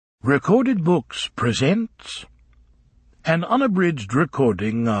Recorded Books presents an unabridged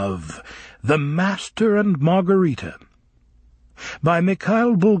recording of The Master and Margarita by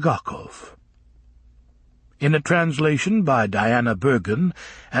Mikhail Bulgakov, in a translation by Diana Bergen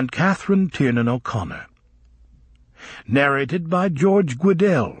and Catherine Tiernan O'Connor, narrated by George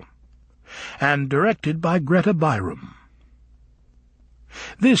Guidell, and directed by Greta Byram.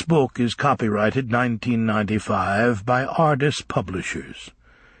 This book is copyrighted 1995 by Ardis Publishers.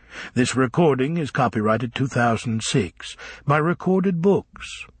 This recording is copyrighted 2006 by Recorded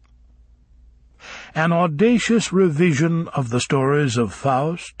Books. An audacious revision of the stories of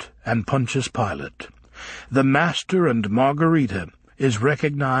Faust and Pontius Pilate, The Master and Margarita is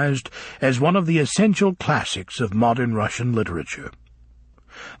recognized as one of the essential classics of modern Russian literature.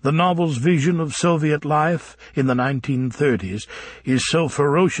 The novel's vision of Soviet life in the 1930s is so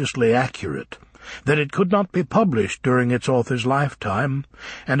ferociously accurate that it could not be published during its author's lifetime,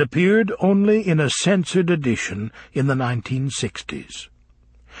 and appeared only in a censored edition in the 1960s.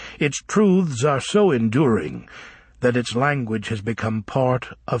 Its truths are so enduring that its language has become part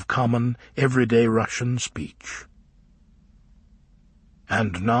of common, everyday Russian speech.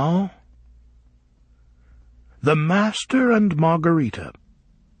 And now, The Master and Margarita.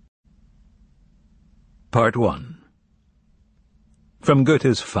 Part 1. From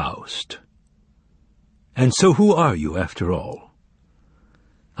Goethe's Faust. And so who are you, after all?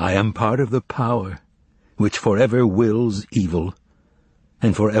 I am part of the power which forever wills evil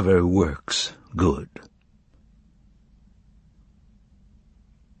and forever works good.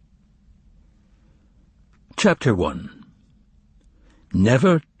 Chapter 1.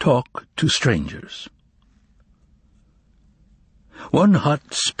 Never talk to strangers. One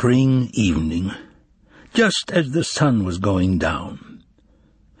hot spring evening, just as the sun was going down,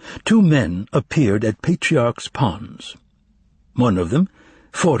 two men appeared at Patriarch's ponds. One of them,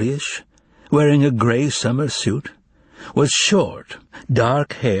 40-ish, wearing a grey summer suit, was short,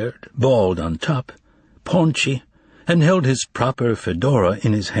 dark-haired, bald on top, paunchy, and held his proper fedora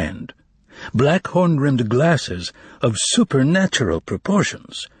in his hand. Black horn-rimmed glasses of supernatural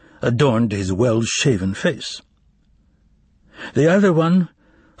proportions adorned his well-shaven face. The other one,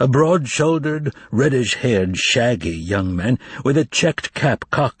 a broad-shouldered, reddish-haired, shaggy young man with a checked cap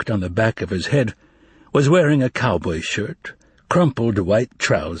cocked on the back of his head, was wearing a cowboy shirt, crumpled white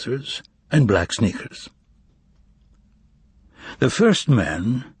trousers, and black sneakers. The first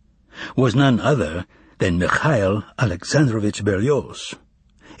man was none other than Mikhail Alexandrovich Berlioz,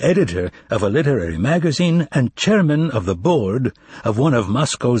 editor of a literary magazine and chairman of the board of one of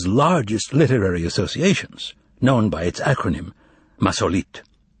Moscow's largest literary associations, known by its acronym, Masolit.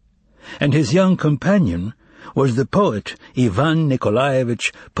 And his young companion was the poet Ivan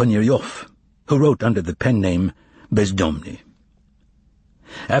Nikolaevich Ponyarев, who wrote under the pen name Bezdomny.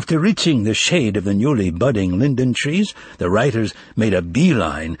 After reaching the shade of the newly budding linden trees, the writers made a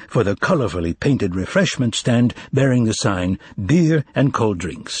beeline for the colorfully painted refreshment stand bearing the sign, Beer and Cold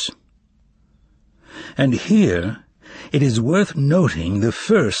Drinks. And here it is worth noting the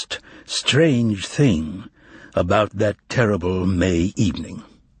first strange thing about that terrible May evening.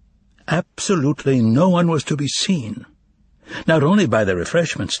 Absolutely no one was to be seen, not only by the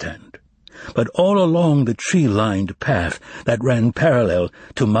refreshment stand, but all along the tree-lined path that ran parallel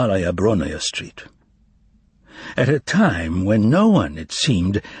to Malaya Bronaya Street. At a time when no one, it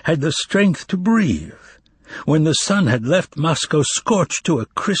seemed, had the strength to breathe, when the sun had left Moscow scorched to a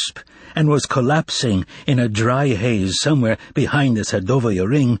crisp and was collapsing in a dry haze somewhere behind the Sadovaya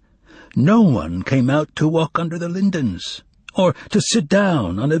Ring, no one came out to walk under the lindens, or to sit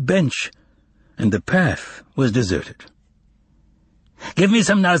down on a bench, and the path was deserted. "Give me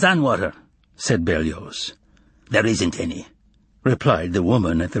some Narzan water," said Berlioz. "There isn't any," replied the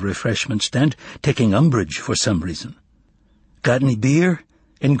woman at the refreshment stand, taking umbrage for some reason. "Got any beer?"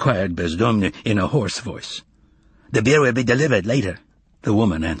 inquired Bezdomny in a hoarse voice. "The beer will be delivered later," the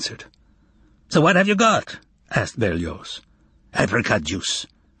woman answered. "So what have you got?" asked Berlioz. "Apricot juice,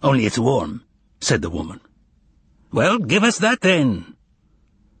 only it's warm," said the woman. "Well, give us that then."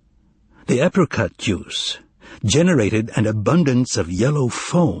 The apricot juice generated an abundance of yellow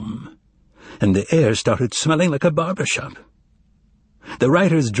foam, and the air started smelling like a barber shop. The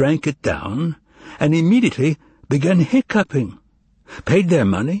writers drank it down and immediately began hiccuping, paid their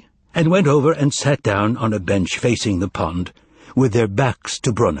money, and went over and sat down on a bench facing the pond with their backs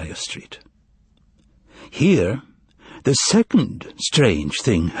to Bronaya Street. Here, the second strange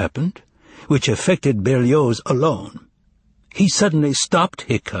thing happened, which affected Berlioz alone. He suddenly stopped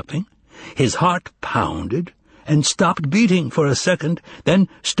hiccuping, his heart pounded, and stopped beating for a second, then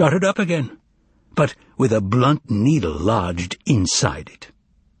started up again, but with a blunt needle lodged inside it.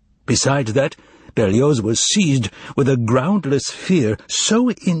 Besides that, Berlioz was seized with a groundless fear so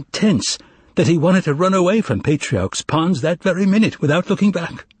intense that he wanted to run away from Patriarch's ponds that very minute without looking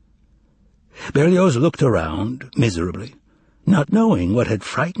back. Berlioz looked around miserably, not knowing what had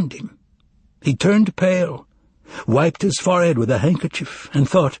frightened him. He turned pale, wiped his forehead with a handkerchief, and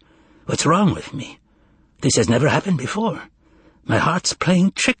thought, "What's wrong with me? This has never happened before. My heart's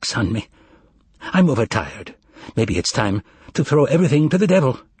playing tricks on me. I'm overtired. Maybe it's time to throw everything to the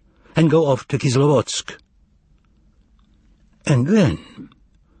devil and go off to Kislovodsk." And then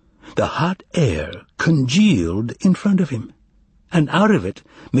the hot air congealed in front of him, and out of it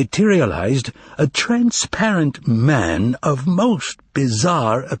materialized a transparent man of most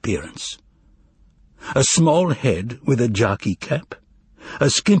bizarre appearance. A small head with a jockey cap, a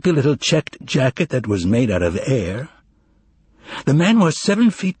skimpy little checked jacket that was made out of air. The man was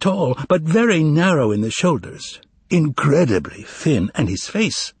 7 feet tall, but very narrow in the shoulders, incredibly thin, and his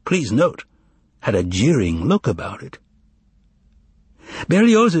face, please note, had a jeering look about it.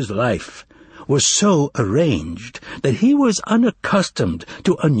 Berlioz's life was so arranged that he was unaccustomed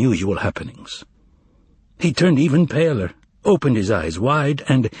to unusual happenings. He turned even paler, opened his eyes wide,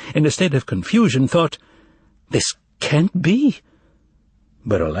 and, in a state of confusion, thought, "This can't be."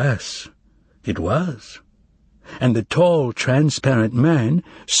 But alas, it was. And the tall, transparent man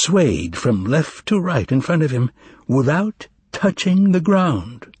swayed from left to right in front of him without touching the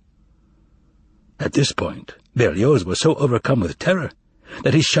ground. At this point, Berlioz was so overcome with terror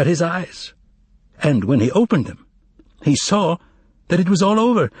that he shut his eyes, and when he opened them, he saw that it was all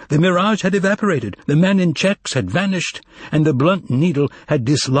over. The mirage had evaporated, the man in checks had vanished, and the blunt needle had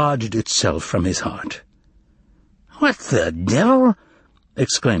dislodged itself from his heart. "What the devil?"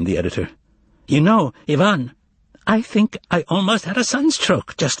 exclaimed the editor. "You know, Ivan, I think I almost had a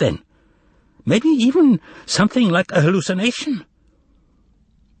sunstroke just then. Maybe even something like a hallucination."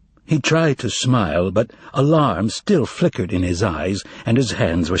 He tried to smile, but alarm still flickered in his eyes, and his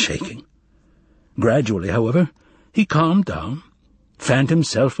hands were shaking. Gradually, however, he calmed down, fanned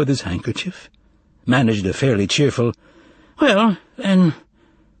himself with his handkerchief, managed a fairly cheerful, "Well, and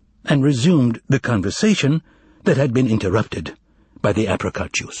resumed the conversation that had been interrupted by the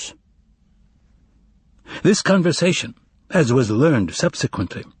apricot juice. This conversation, as was learned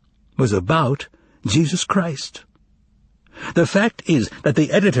subsequently, was about Jesus Christ. The fact is that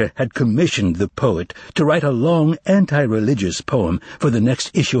the editor had commissioned the poet to write a long anti-religious poem for the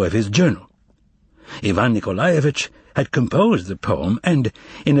next issue of his journal. Ivan Nikolaevich had composed the poem, and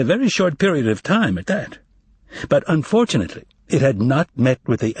in a very short period of time at that. But unfortunately, it had not met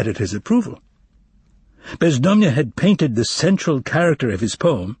with the editor's approval. Bezdomnia had painted the central character of his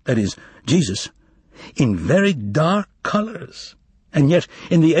poem, that is, Jesus, in very dark colors, and yet,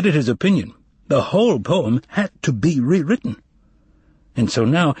 in the editor's opinion, the whole poem had to be rewritten. And so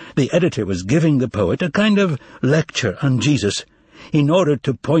now the editor was giving the poet a kind of lecture on Jesus in order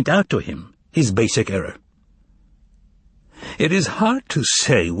to point out to him his basic error. It is hard to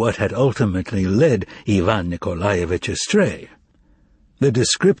say what had ultimately led Ivan Nikolaevich astray, the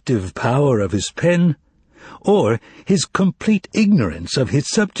descriptive power of his pen or his complete ignorance of his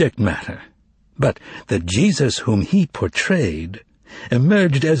subject matter. But the Jesus whom he portrayed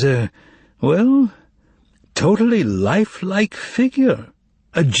emerged as a, well, totally lifelike figure,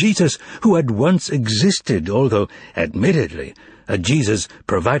 a Jesus who had once existed, although, admittedly, a Jesus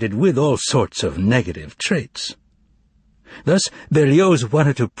provided with all sorts of negative traits. Thus, Berlioz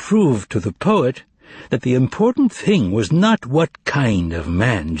wanted to prove to the poet that the important thing was not what kind of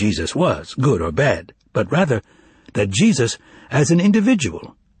man Jesus was, good or bad, but rather that Jesus, as an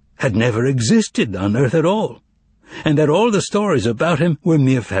individual, had never existed on earth at all, and that all the stories about him were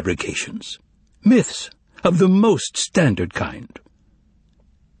mere fabrications, myths of the most standard kind.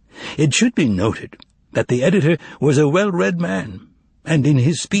 It should be noted that the editor was a well-read man, and in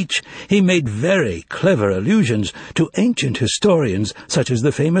his speech he made very clever allusions to ancient historians such as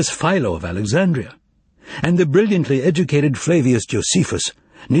the famous Philo of Alexandria, and the brilliantly educated Flavius Josephus,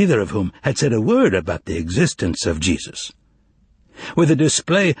 neither of whom had said a word about the existence of Jesus. With a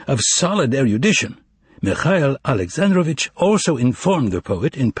display of solid erudition, Mikhail Alexandrovich also informed the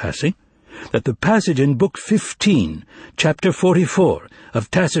poet, in passing, that the passage in Book 15, Chapter 44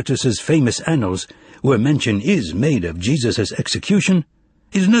 of Tacitus's famous Annals, where mention is made of Jesus' execution,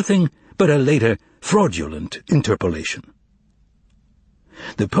 is nothing but a later fraudulent interpolation.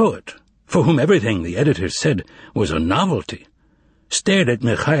 The poet, for whom everything the editor said was a novelty, stared at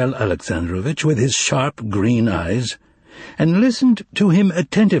Mikhail Alexandrovich with his sharp green eyes, and listened to him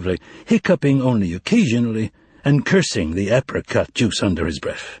attentively, hiccuping only occasionally, and cursing the apricot juice under his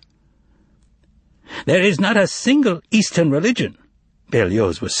breath. "There is not a single Eastern religion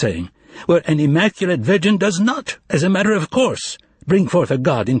Berlioz was saying, where an immaculate virgin does not, as a matter of course, bring forth a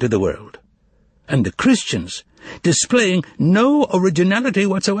God into the world. And the Christians, displaying no originality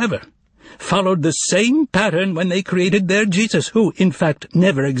whatsoever, followed the same pattern when they created their Jesus, who, in fact,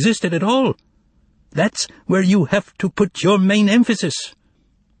 never existed at all. That's where you have to put your main emphasis.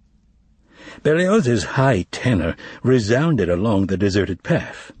 Berlioz's high tenor resounded along the deserted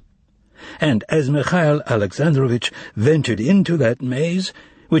path. And as Mikhail Alexandrovich ventured into that maze,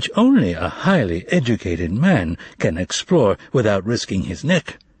 which only a highly educated man can explore without risking his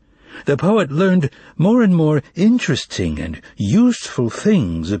neck, the poet learned more and more interesting and useful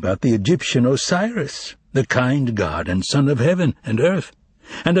things about the Egyptian Osiris, the kind god and son of heaven and earth,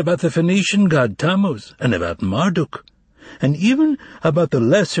 and about the Phoenician god Tammuz, and about Marduk, and even about the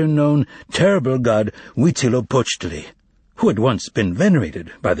lesser-known terrible god Huitzilopochtli, who had once been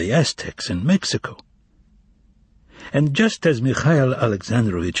venerated by the Aztecs in Mexico. And just as Mikhail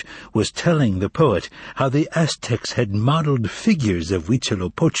Alexandrovich was telling the poet how the Aztecs had modeled figures of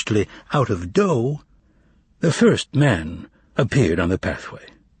Huitzilopochtli out of dough, the first man appeared on the pathway.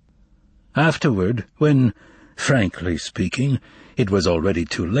 Afterward, when, frankly speaking, it was already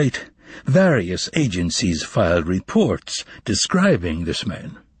too late, various agencies filed reports describing this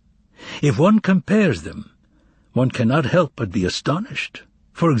man. If one compares them, one cannot help but be astonished.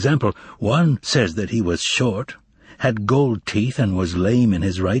 For example, one says that he was short, had gold teeth, and was lame in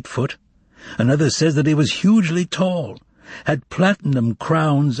his right foot. Another says that he was hugely tall, had platinum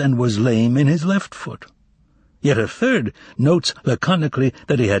crowns, and was lame in his left foot. Yet a third notes laconically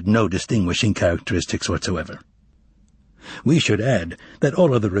that he had no distinguishing characteristics whatsoever. We should add that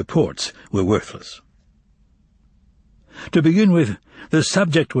all of the reports were worthless. To begin with, the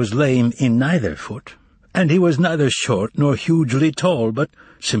subject was lame in neither foot, and he was neither short nor hugely tall, but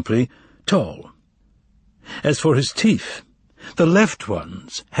simply tall. As for his teeth, the left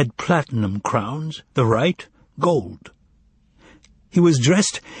ones had platinum crowns, the right gold. He was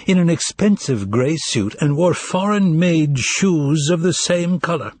dressed in an expensive grey suit and wore foreign-made shoes of the same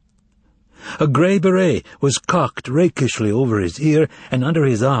colour. A grey beret was cocked rakishly over his ear, and under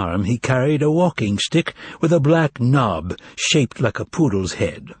his arm he carried a walking stick with a black knob shaped like a poodle's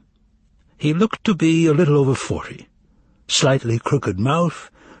head. He looked to be a little over 40, slightly crooked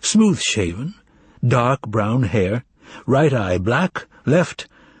mouth, smooth-shaven, dark brown hair, right eye black, left,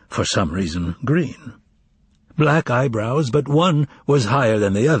 for some reason, green. Black eyebrows, but one was higher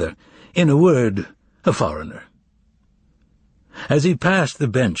than the other. In a word, a foreigner. As he passed the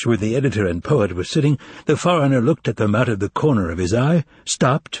bench where the editor and poet were sitting, the foreigner looked at them out of the corner of his eye,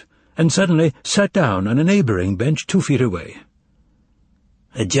 stopped, and suddenly sat down on a neighboring bench 2 feet away.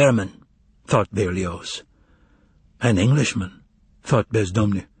 A German, thought Berlioz. An Englishman, thought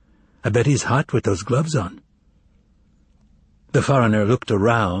Bezdomny. I bet he's hot with those gloves on. The foreigner looked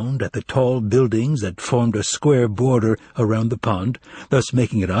around at the tall buildings that formed a square border around the pond, thus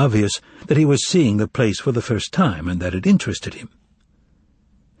making it obvious that he was seeing the place for the first time and that it interested him.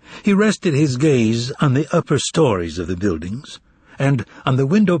 He rested his gaze on the upper stories of the buildings and on the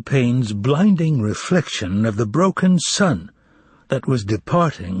window panes' blinding reflection of the broken sun that was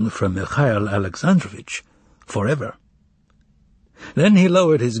departing from Mikhail Alexandrovich forever. Then he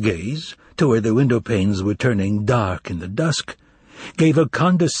lowered his gaze to where the window panes were turning dark in the dusk, gave a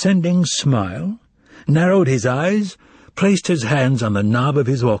condescending smile, narrowed his eyes, placed his hands on the knob of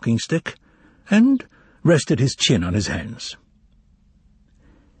his walking stick, and rested his chin on his hands.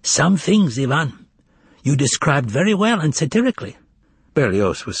 "Some things, Ivan, you described very well and satirically,"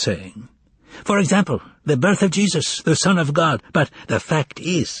 Berlioz was saying. "For example, the birth of Jesus, the Son of God. But the fact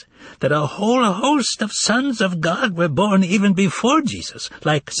is that a whole host of sons of God were born even before Jesus,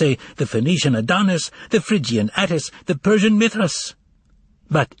 like, say, the Phoenician Adonis, the Phrygian Attis, the Persian Mithras.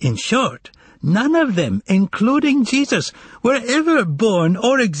 But, in short, none of them, including Jesus, were ever born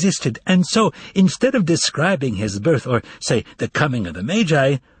or existed, and so, instead of describing his birth or, say, the coming of the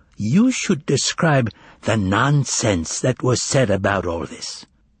Magi, you should describe the nonsense that was said about all this.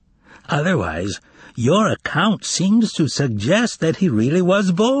 Otherwise, your account seems to suggest that he really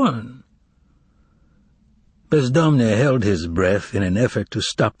was born." Bezdomny held his breath in an effort to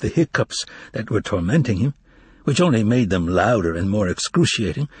stop the hiccups that were tormenting him, which only made them louder and more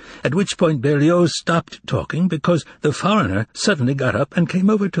excruciating, at which point Berlioz stopped talking because the foreigner suddenly got up and came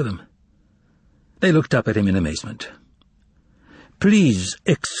over to them. They looked up at him in amazement. "Please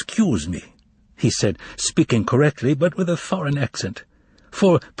excuse me," he said, speaking correctly but with a foreign accent,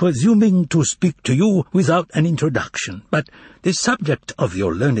 "for presuming to speak to you without an introduction, but the subject of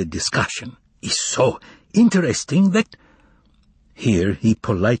your learned discussion is so interesting that—" Here he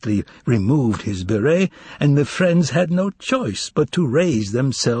politely removed his beret, and the friends had no choice but to raise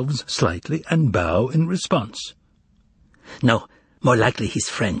themselves slightly and bow in response. "No, more likely he's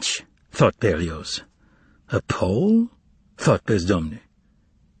French," thought Berlioz. "A Pole?" thought Bezdomny.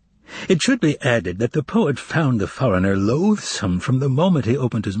 It should be added that the poet found the foreigner loathsome from the moment he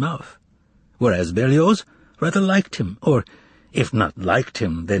opened his mouth, whereas Berlioz rather liked him, or, if not liked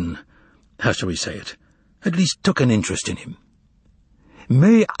him, then, how shall we say it, at least took an interest in him.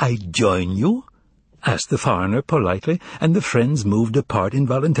 "May I join you?" asked the foreigner politely, and the friends moved apart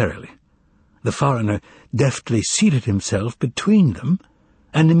involuntarily. The foreigner deftly seated himself between them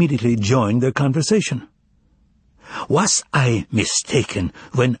and immediately joined their conversation. "Was I mistaken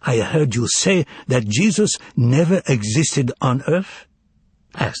when I heard you say that Jesus never existed on earth?"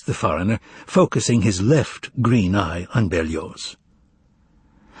 asked the foreigner, focusing his left green eye on Berlioz.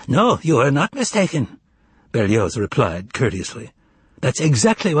 "No, you are not mistaken," Berlioz replied courteously. "That's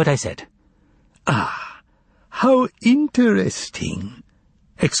exactly what I said." "Ah, how interesting,"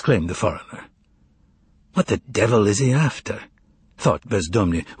 exclaimed the foreigner. "What the devil is he after?" thought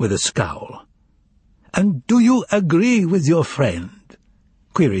Bezdomny with a scowl. "And do you agree with your friend?"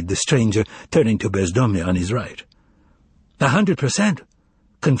 queried the stranger, turning to Bezdomny on his right. 100%,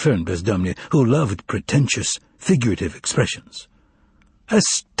 confirmed Bezdomny, who loved pretentious, figurative expressions.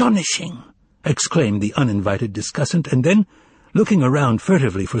 "Astonishing!" exclaimed the uninvited discussant, and then, looking around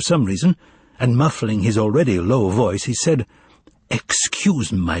furtively for some reason, and muffling his already low voice, he said,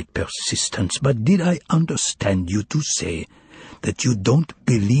 "Excuse my persistence, but did I understand you to say that you don't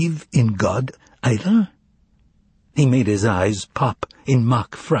believe in God either?" He made his eyes pop in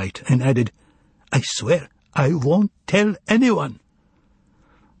mock fright and added, "I swear I won't tell anyone."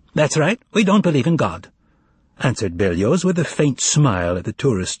 "That's right, we don't believe in God," answered Berlioz with a faint smile at the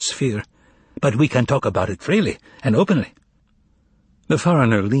tourist's fear. "But we can talk about it freely and openly." The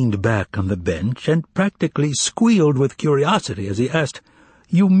foreigner leaned back on the bench and practically squealed with curiosity as he asked,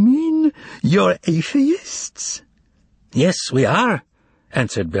 "You mean you're atheists?" "Yes, we are,"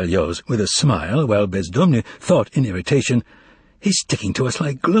 answered Berlioz with a smile, while Bezdomny thought in irritation, "He's sticking to us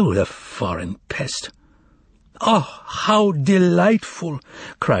like glue, the foreign pest." "Oh, how delightful!"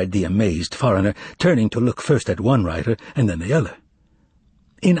 cried the amazed foreigner, turning to look first at one writer and then the other.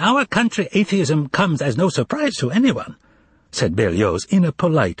 "In our country atheism comes as no surprise to anyone," said Berlioz in a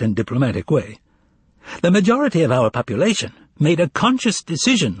polite and diplomatic way. "The majority of our population made a conscious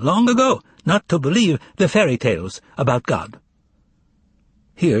decision long ago not to believe the fairy tales about God."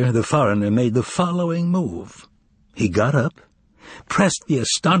 Here the foreigner made the following move. He got up, pressed the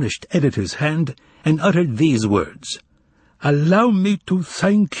astonished editor's hand, and uttered these words, "Allow me to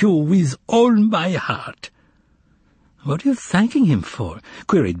thank you with all my heart." "What are you thanking him for?"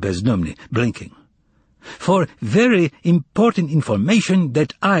 queried Bezdomny, blinking. "For very important information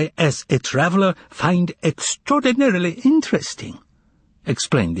that I, as a traveler, find extraordinarily interesting,"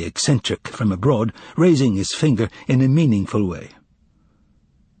 explained the eccentric from abroad, raising his finger in a meaningful way.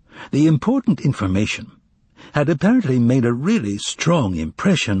 The important information had apparently made a really strong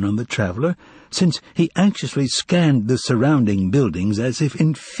impression on the traveler, since he anxiously scanned the surrounding buildings as if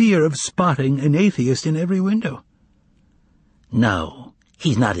in fear of spotting an atheist in every window. "No,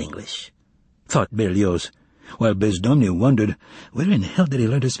 he's not English," thought Berlioz, while Bezdomny wondered, where in hell did he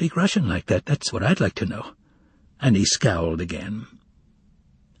learn to speak Russian like that? That's what I'd like to know. And he scowled again.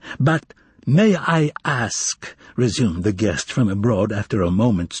 "But may I ask," resumed the guest from abroad after a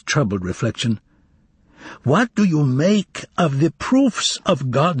moment's troubled reflection, "what do you make of the proofs of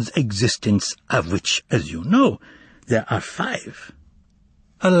God's existence, of which, as you know, there are 5?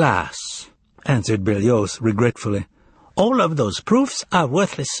 "Alas," answered Berlioz regretfully, "all of those proofs are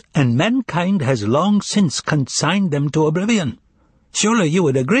worthless, and mankind has long since consigned them to oblivion. Surely you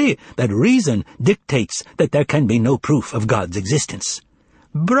would agree that reason dictates that there can be no proof of God's existence."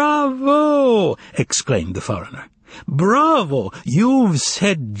 "Bravo!" exclaimed the foreigner. "Bravo! You've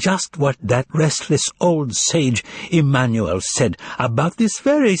said just what that restless old sage Emmanuel said about this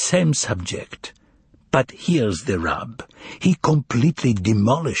very same subject. But here's the rub. He completely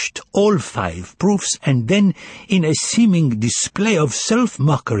demolished all 5 proofs, and then, in a seeming display of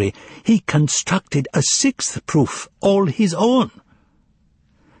self-mockery, he constructed a 6th proof, all his own."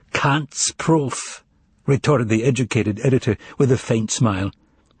 "Kant's proof," retorted the educated editor with a faint smile,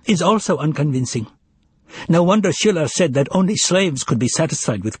 "is also unconvincing. No wonder Schiller said that only slaves could be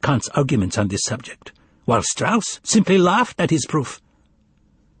satisfied with Kant's arguments on this subject, while Strauss simply laughed at his proof."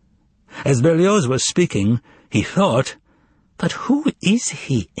 As Berlioz was speaking, he thought, "But who is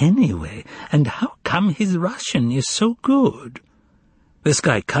he anyway, and how come his Russian is so good? This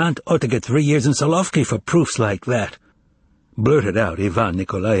guy Kant ought to get 3 years in Solovki for proofs like that." blurted out Ivan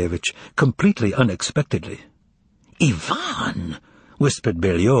Nikolaevich completely unexpectedly. "Ivan!" whispered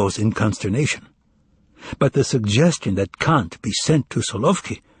Berlioz in consternation. But the suggestion that Kant be sent to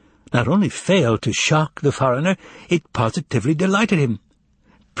Solovki not only failed to shock the foreigner, it positively delighted him.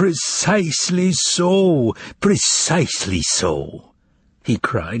 "Precisely so, precisely so," he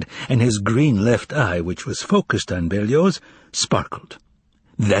cried, and his green left eye, which was focused on Berlioz, sparkled.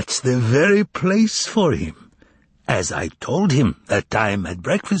 "That's the very place for him, as I told him that time at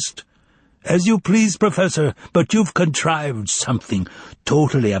breakfast. As you please, Professor, but you've contrived something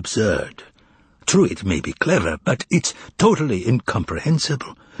totally absurd. True, it may be clever, but it's totally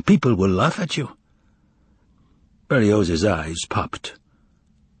incomprehensible. People will laugh at you." Berlioz's eyes popped.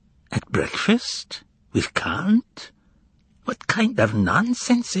 "At breakfast? With Kant? What kind of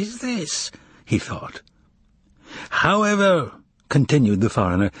nonsense is this?" he thought. "However," continued the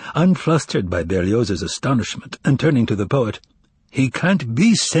foreigner, unflustered by Berlioz's astonishment, and turning to the poet, "he can't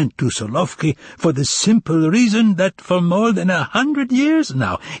be sent to Solovki for the simple reason that for more than 100 years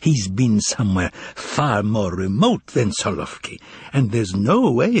now he's been somewhere far more remote than Solovki, and there's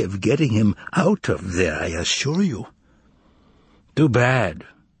no way of getting him out of there, I assure you." "Too bad,"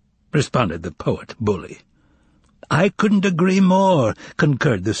 responded the poet, bully. "I couldn't agree more,"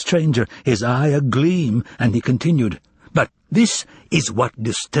 concurred the stranger, his eye agleam, and he continued, "But this is what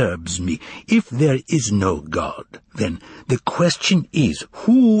disturbs me. If there is no God, then the question is,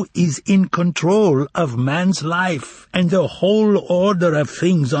 who is in control of man's life and the whole order of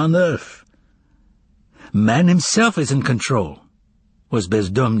things on earth?" "Man himself is in control," was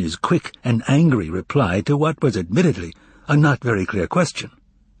Bezdomny's quick and angry reply to what was admittedly a not very clear question.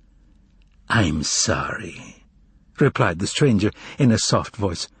 "I'm sorry," replied the stranger in a soft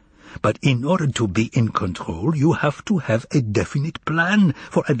voice, "but in order to be in control, you have to have a definite plan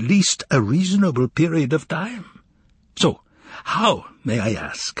for at least a reasonable period of time. So, how, may I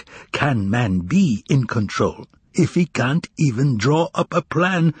ask, can man be in control if he can't even draw up a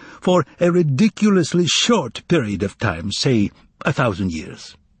plan for a ridiculously short period of time, say 1,000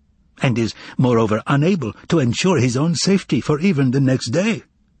 years, and is, moreover, unable to ensure his own safety for even the next day?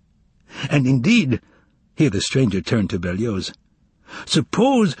 And indeed," here the stranger turned to Berlioz,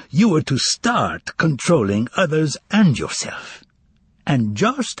 "suppose you were to start controlling others and yourself, and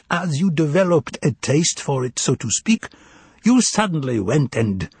just as you developed a taste for it, so to speak, you suddenly went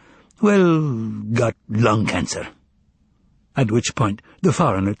and, got lung cancer." At which point the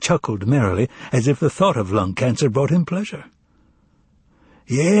foreigner chuckled merrily, as if the thought of lung cancer brought him pleasure.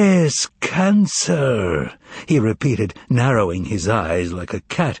 "Yes, cancer," he repeated, narrowing his eyes like a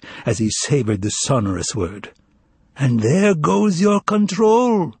cat as he savoured the sonorous word. "And there goes your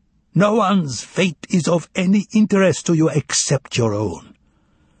control. No one's fate is of any interest to you except your own.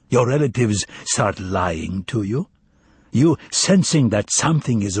 Your relatives start lying to you. You, sensing that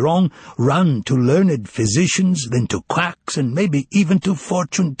something is wrong, run to learned physicians, then to quacks, and maybe even to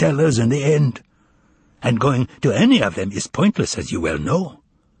fortune-tellers in the end. And going to any of them is pointless, as you well know.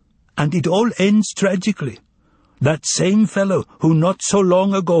 And it all ends tragically. That same fellow who not so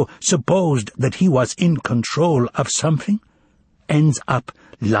long ago supposed that he was in control of something ends up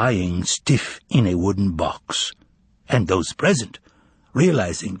lying stiff in a wooden box. And those present,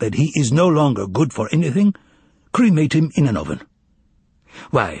 realizing that he is no longer good for anything, cremate him in an oven.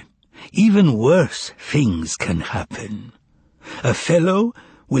 Why, even worse things can happen. A fellow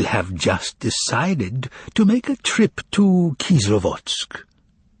will have just decided to make a trip to Kislovodsk."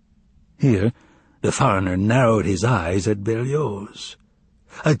 Here the foreigner narrowed his eyes at Berlioz.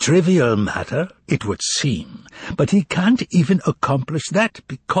 "A trivial matter, it would seem, but he can't even accomplish that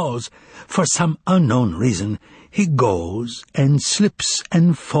because, for some unknown reason, he goes and slips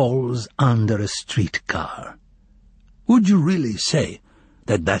and falls under a streetcar. Would you really say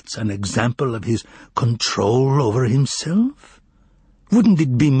that that's an example of his control over himself? Wouldn't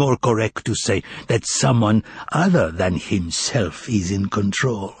it be more correct to say that someone other than himself is in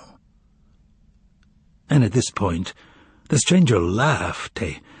control?" And at this point, the stranger laughed,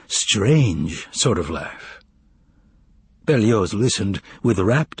 a strange sort of laugh. Berlioz listened with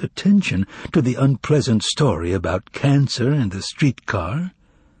rapt attention to the unpleasant story about cancer and the streetcar,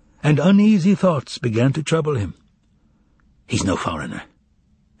 and uneasy thoughts began to trouble him. "He's no foreigner.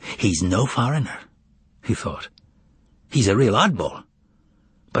 He's no foreigner," he thought. "He's a real oddball.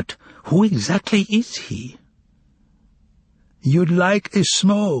 But who exactly is he?" "You'd like a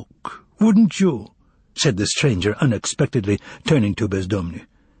smoke, wouldn't you?" said the stranger unexpectedly, turning to Bezdomny.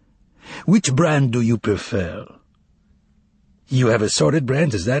 "Which brand do you prefer?" "You have assorted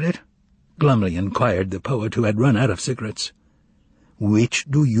brands, is that it?" glumly inquired the poet, who had run out of cigarettes. "Which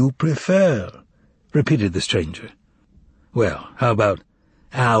do you prefer?" repeated the stranger. Well, how about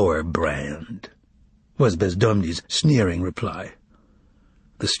our brand? Was Bezdomny's sneering reply.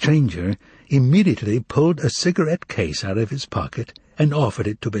 The stranger immediately pulled a cigarette case out of his pocket and offered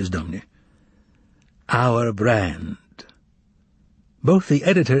it to Bezdomny. Our brand. Both the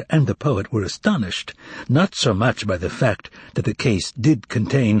editor and the poet were astonished, not so much by the fact that the case did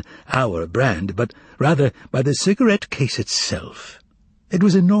contain our brand, but rather by the cigarette case itself. It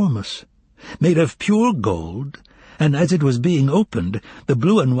was enormous, made of pure gold, and as it was being opened, the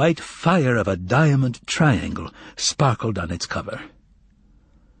blue and white fire of a diamond triangle sparkled on its cover.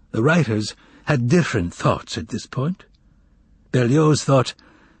 The writers had different thoughts at this point. Berlioz thought,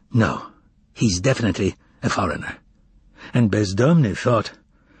 no, he's definitely a foreigner. And Bezdomny thought,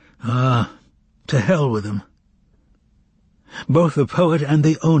 to hell with him. Both the poet and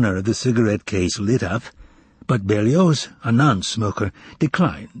the owner of the cigarette case lit up, but Berlioz, a non-smoker,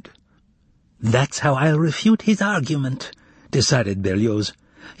 declined. That's how I'll refute his argument, decided Berlioz.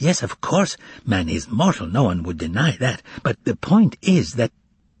 Yes, of course, man is mortal, no one would deny that, but the point is that...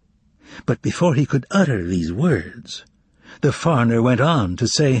 But before he could utter these words, the foreigner went on to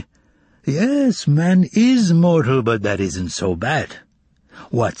say, yes, man is mortal, but that isn't so bad.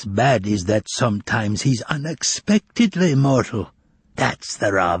 What's bad is that sometimes he's unexpectedly mortal. That's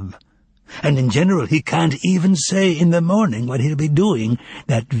the rub. And in general, he can't even say in the morning what he'll be doing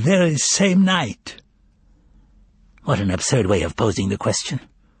that very same night. What an absurd way of posing the question,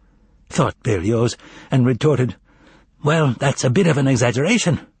 thought Berlioz, and retorted, well, that's a bit of an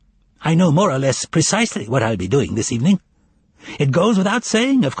exaggeration. I know more or less precisely what I'll be doing this evening. It goes without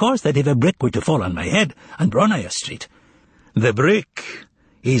saying, of course, that if a brick were to fall on my head on Bronaia Street... The brick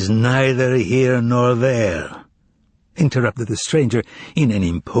is neither here nor there, interrupted the stranger in an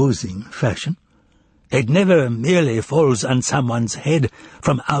imposing fashion. It never merely falls on someone's head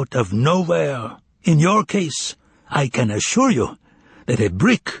from out of nowhere. In your case, I can assure you that a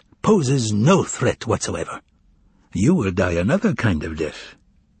brick poses no threat whatsoever. You will die another kind of death.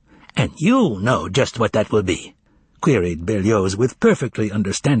 And you know just what that will be, queried Berlioz with perfectly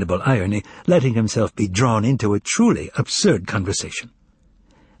understandable irony, letting himself be drawn into a truly absurd conversation.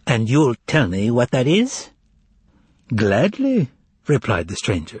 And you'll tell me what that is? Gladly, replied the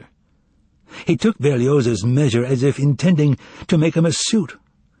stranger. He took Berlioz's measure as if intending to make him a suit,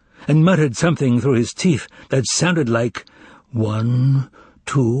 and muttered something through his teeth that sounded like 1,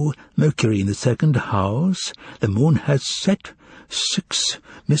 2, Mercury in the second house, the moon has set, 6,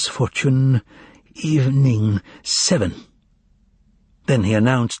 misfortune, evening, 7. Then he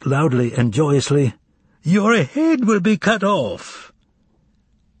announced loudly and joyously, your head will be cut off.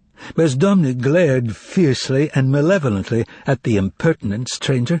 Bezdomny glared fiercely and malevolently at the impertinent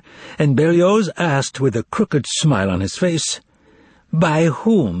stranger, and Berlioz asked with a crooked smile on his face, by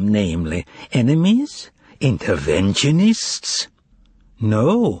whom, namely? Enemies? Interventionists?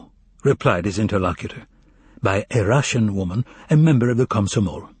 No, replied his interlocutor, by a Russian woman, a member of the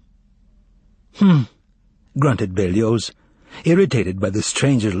Komsomol. Grunted Berlioz, irritated by the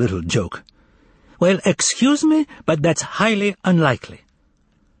stranger's little joke. Well, excuse me, but that's highly unlikely.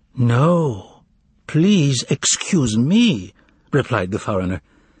 No, please excuse me, replied the foreigner,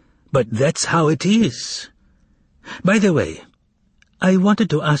 but that's how it is. By the way, I wanted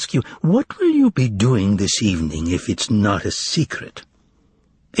to ask you, what will you be doing this evening if it's not a secret?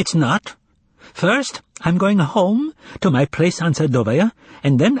 It's not. First, I'm going home to my place on Sadovaya,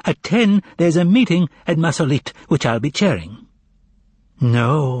 and then at 10 there's a meeting at Masolit, which I'll be chairing.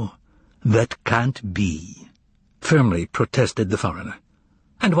 No, that can't be, firmly protested the foreigner.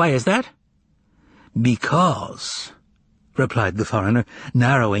 And why is that? Because, replied the foreigner,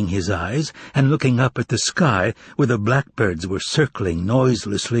 narrowing his eyes and looking up at the sky where the blackbirds were circling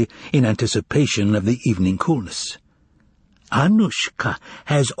noiselessly in anticipation of the evening coolness. Anushka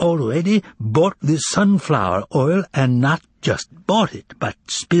has already bought the sunflower oil, and not just bought it, but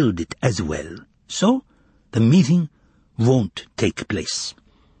spilled it as well. So, the meeting won't take place.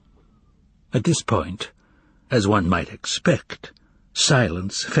 At this point, as one might expect,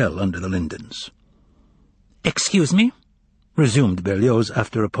 silence fell under the lindens. Excuse me, resumed Berlioz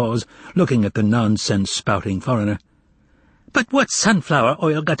after a pause, looking at the nonsense-spouting foreigner. But what's sunflower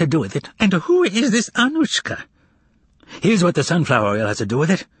oil got to do with it? And who is this Anushka? Here's what the sunflower oil has to do with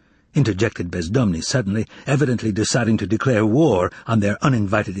it, interjected Bezdomny suddenly, evidently deciding to declare war on their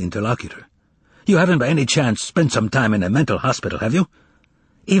uninvited interlocutor. You haven't by any chance spent some time in a mental hospital, have you?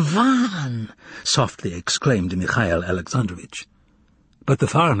 Ivan! Softly exclaimed Mikhail Alexandrovich. But the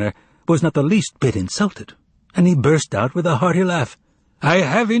foreigner was not the least bit insulted, and he burst out with a hearty laugh. I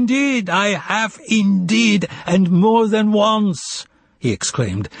have indeed, and more than once. he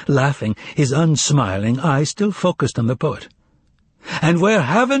exclaimed, laughing, his unsmiling eye still focused on the poet. "And where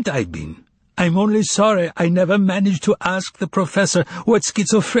haven't I been? I'm only sorry I never managed to ask the professor what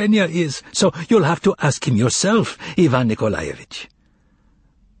schizophrenia is, so you'll have to ask him yourself, Ivan Nikolaevich."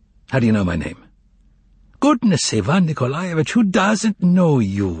 "How do you know my name?" "Goodness, Ivan Nikolaevich, who doesn't know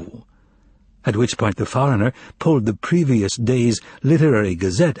you?" At which point the foreigner pulled the previous day's literary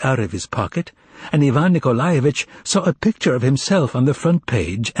gazette out of his pocket, and Ivan Nikolaevich saw a picture of himself on the front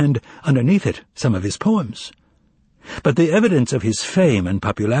page, and underneath it some of his poems. But the evidence of his fame and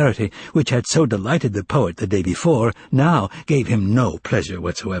popularity, which had so delighted the poet the day before, now gave him no pleasure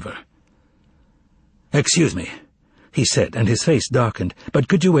whatsoever. "Excuse me," he said, and his face darkened, "but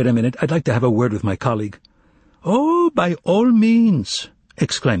could you wait a minute? I'd like to have a word with my colleague." "Oh, by all means,"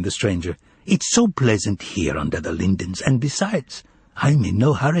 exclaimed the stranger. "It's so pleasant here under the lindens, and besides, I'm in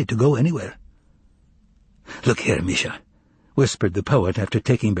no hurry to go anywhere." "Look here, Misha," whispered the poet after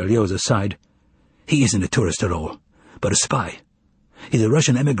taking Berlioz aside. "He isn't a tourist at all, but a spy. He's a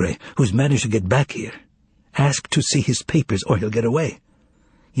Russian emigre who's managed to get back here. Ask to see his papers or he'll get away."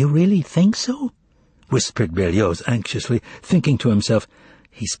 "You really think so?" whispered Berlioz anxiously, thinking to himself,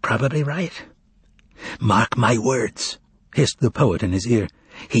 "He's probably right." "Mark my words," hissed the poet in his ear.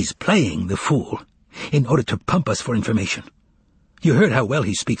 "He's playing the fool, in order to pump us for information. You heard how well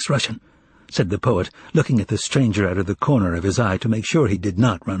he speaks Russian," said the poet, looking at the stranger out of the corner of his eye to make sure he did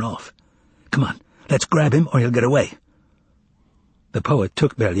not run off. "Come on, let's grab him or he'll get away." The poet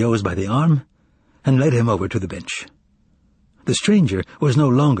took Berlioz by the arm and led him over to the bench. The stranger was no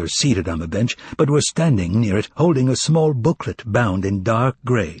longer seated on the bench, but was standing near it, holding a small booklet bound in dark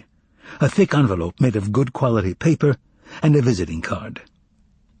grey, a thick envelope made of good quality paper, and a visiting card.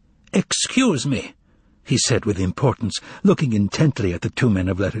 "Excuse me," he said with importance, looking intently at the two men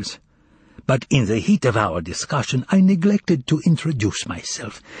of letters, "but in the heat of our discussion I neglected to introduce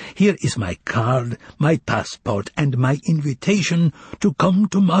myself. Here is my card, my passport, and my invitation to come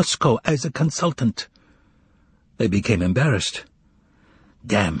to Moscow as a consultant." They became embarrassed.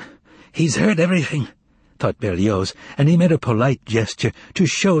 "Damn, he's heard everything," thought Berlioz, and he made a polite gesture to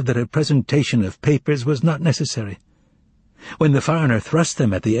show that a presentation of papers was not necessary. When the foreigner thrust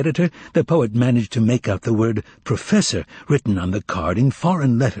them at the editor, the poet managed to make out the word "professor" written on the card in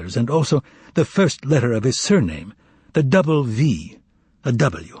foreign letters, and also the first letter of his surname, the double V, a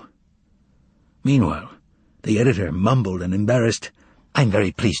W. Meanwhile, the editor mumbled and embarrassed, "I'm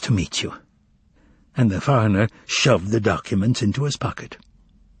very pleased to meet you." And the foreigner shoved the documents into his pocket.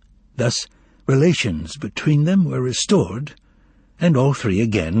 Thus, relations between them were restored, and all three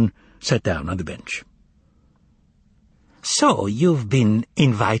again sat down on the bench. "So you've been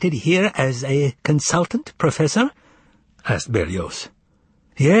invited here as a consultant, Professor?" asked Berlioz.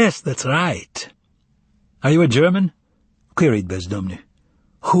 "Yes, that's right." "Are you a German?" queried Bezdomny.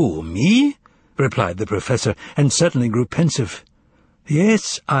 "Who, me?" replied the professor, and suddenly grew pensive.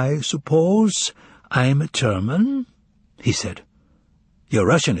 "Yes, I suppose I'm a German," he said. "Your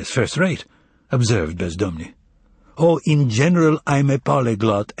Russian is first-rate," observed Bezdomny. "Oh, in general I'm a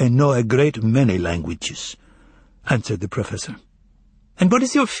polyglot and know a great many languages," answered the professor. "And what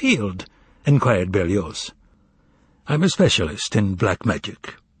is your field?" inquired Berlioz. "I'm a specialist in black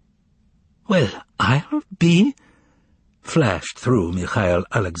magic." "Well, I'll be—" flashed through Mikhail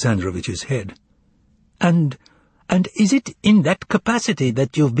Alexandrovich's head. And is it in that capacity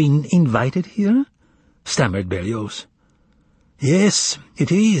that you've been invited here?" stammered Berlioz. "Yes,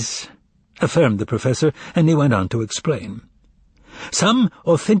 it is," affirmed the professor, and he went on to explain. "Some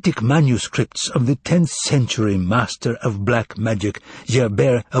authentic manuscripts of the 10th century master of black magic,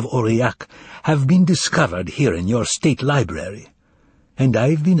 Gerbert of Aurillac, have been discovered here in your state library, and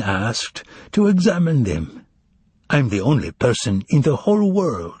I've been asked to examine them. I'm the only person in the whole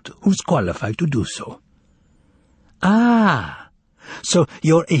world who's qualified to do so." "Ah, so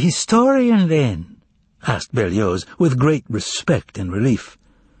you're a historian, then?" asked Berlioz, with great respect and relief.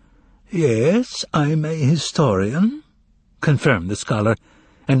 "Yes, I'm a historian," confirmed the scholar,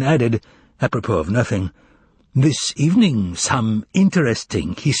 and added, apropos of nothing, "This evening some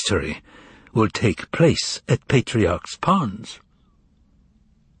interesting history will take place at Patriarch's Ponds."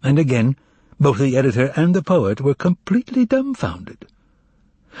 And again, both the editor and the poet were completely dumbfounded.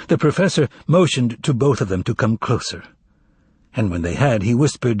 The professor motioned to both of them to come closer, and when they had, he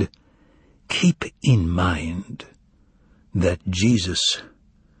whispered, "Keep in mind that Jesus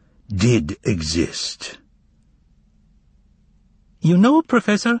did exist." "You know,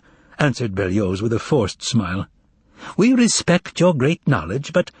 Professor," answered Berlioz with a forced smile, "we respect your great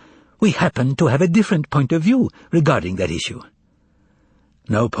knowledge, but we happen to have a different point of view regarding that issue."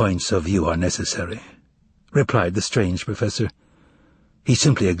 "No points of view are necessary," replied the strange professor. He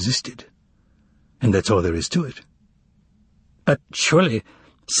simply existed. And that's all there is to it. "But surely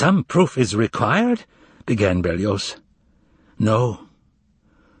some proof is required?" began Berlioz. "No.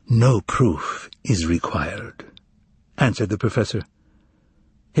 No proof is required," answered the professor.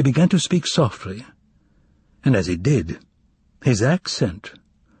 He began to speak softly, and as he did, his accent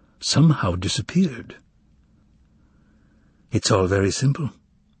somehow disappeared. "It's all very simple.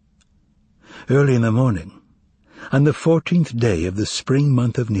 Early in the morning, on the 14th day of the spring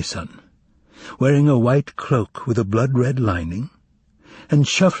month of Nisan, wearing a white cloak with a blood-red lining, and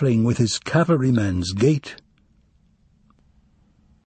shuffling with his cavalryman's gait,